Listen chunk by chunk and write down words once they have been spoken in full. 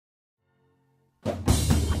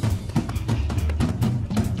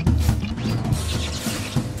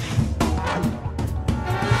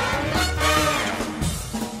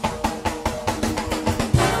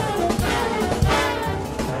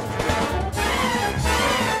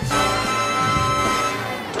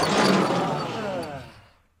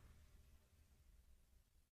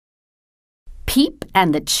Peep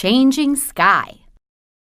and the Changing Sky.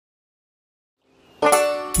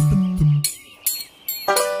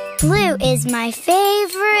 Blue is my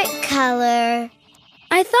favorite color.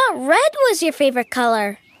 I thought red was your favorite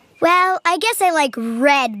color. Well, I guess I like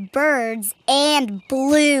red birds and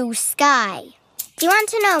blue sky. Do you want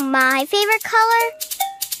to know my favorite color?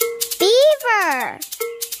 Beaver.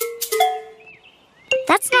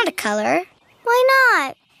 That's not a color. Why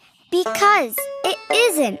not? Because it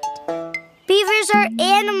isn't. Beavers are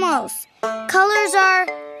animals. Colors are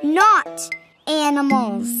not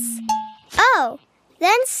animals. Oh,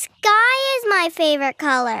 then sky is my favorite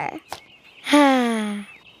color.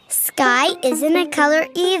 Sky isn't a color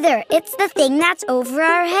either. It's the thing that's over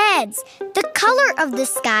our heads. The color of the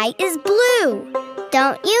sky is blue.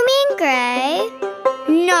 Don't you mean gray?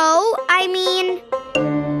 No, I mean...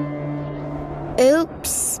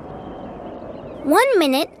 Oops. 1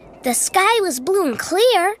 minute, the sky was blue and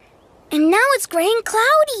clear, and now it's gray and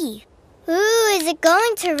cloudy. Ooh, is it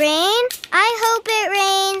going to rain? I hope it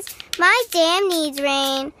rains. My dam needs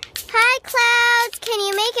rain. Hi, clouds. Can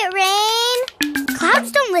you make it rain?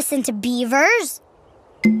 Clouds don't listen to beavers.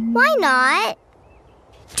 Why not?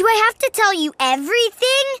 Do I have to tell you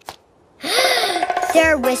everything?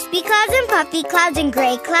 There are wispy clouds and puffy clouds and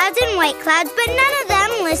gray clouds and white clouds, but none of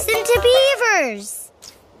them listen to beavers.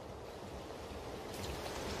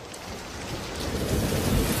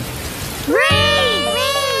 Rain!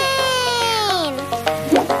 Rain!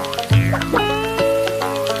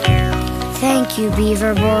 Thank you,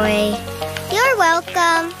 Beaver Boy. You're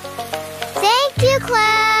welcome. Thank you,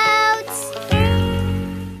 clouds.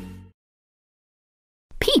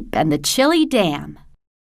 Peep and the Chilly Dam.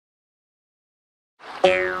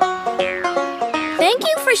 Thank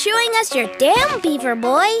you for showing us your dam, Beaver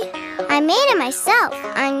Boy. I made it myself.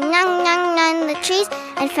 I gnung the trees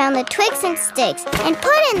and found the twigs and sticks and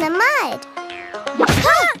put in the mud.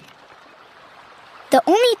 Ah! The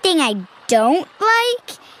only thing I don't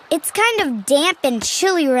like, it's kind of damp and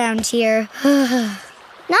chilly around here.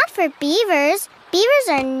 Not for beavers. Beavers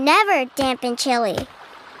are never damp and chilly.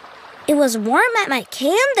 It was warm at my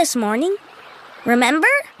camp this morning. Remember?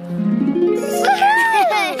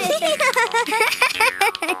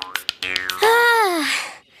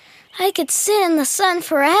 I could sit in the sun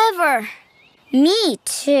forever. Me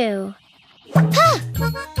too.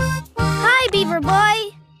 Hi, Beaver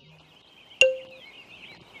Boy.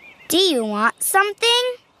 Do you want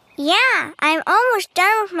something? Yeah, I'm almost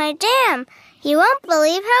done with my dam. You won't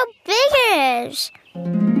believe how big it is.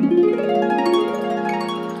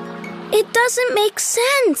 It doesn't make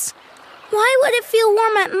sense. Why would it feel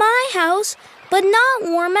warm at my house, but not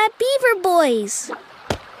warm at Beaver Boy's?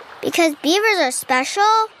 Because beavers are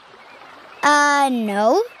special?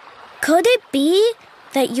 No. Could it be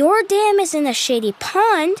that your dam is in a shady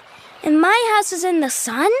pond and my house is in the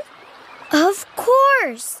sun? Of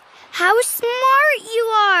course. How smart you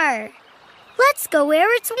are. Let's go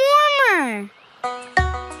where it's warmer.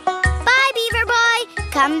 Bye, Beaver Boy.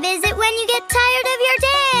 Come visit when you get tired of your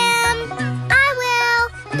dam. I will.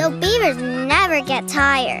 Though beavers never get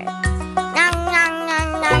tired.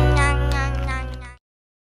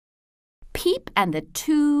 Peep and the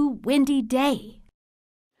Too Windy Day.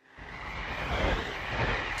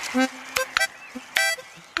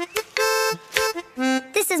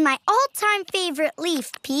 This is my all-time favorite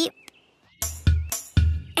leaf, Peep.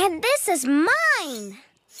 And this is mine.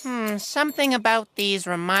 Something about these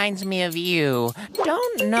reminds me of you.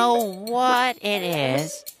 Don't know what it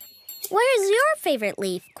is. Where's your favorite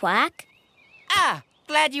leaf, Quack? Ah,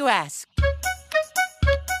 glad you asked.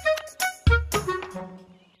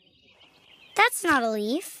 That's not a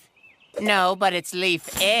leaf. No, but it's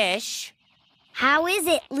leaf-ish. How is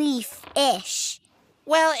it leaf-ish?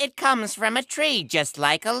 Well, it comes from a tree just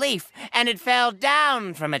like a leaf, and it fell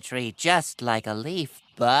down from a tree just like a leaf,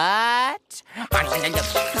 but...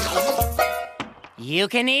 you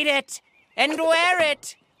can eat it and wear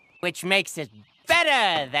it, which makes it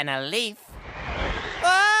better than a leaf.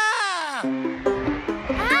 Ah!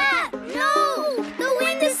 Ah! No! The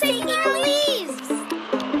wind is taking our leaves!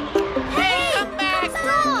 Hey, come back!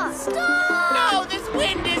 Stop! Stop! No, this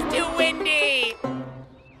wind is too windy!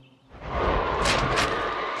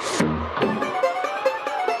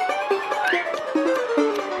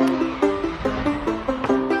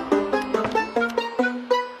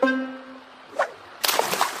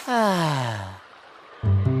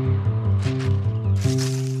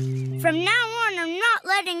 From now on, I'm not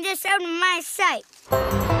letting this out of my sight.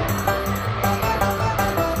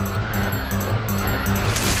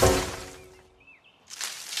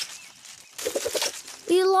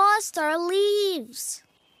 We lost our leaves.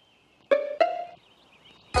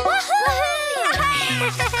 Woohoo!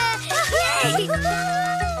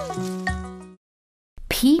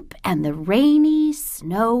 Peep and the rainy,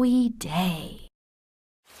 snowy day.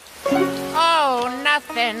 Oh,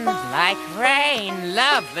 nothing like rain,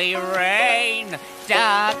 lovely rain,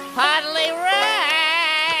 dark, puddly rain.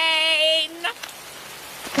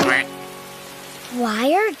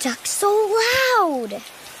 Why are ducks so loud?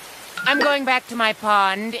 I'm going back to my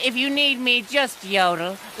pond. If you need me, just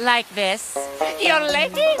yodel like this.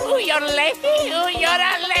 Yodelay, ooh, yodelay, ooh,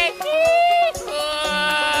 yodelay, ooh.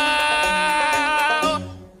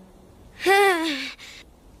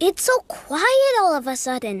 It's so quiet all of a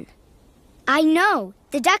sudden. I know,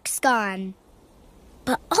 the duck's gone.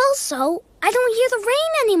 But also, I don't hear the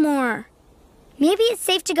rain anymore. Maybe it's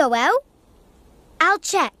safe to go out? I'll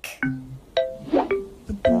check.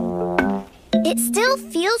 It still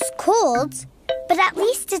feels cold, but at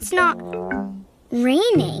least it's not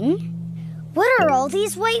raining. What are all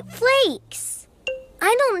these white flakes?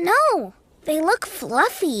 I don't know. They look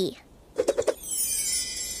fluffy.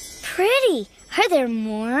 Pretty. Are there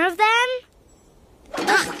more of them?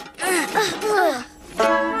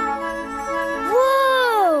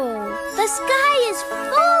 Whoa! The sky is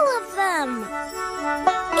full of them.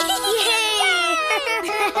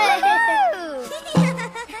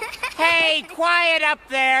 Hey, quiet up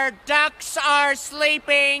there. Ducks are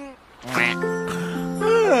sleeping.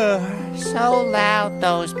 So loud,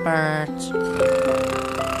 those birds.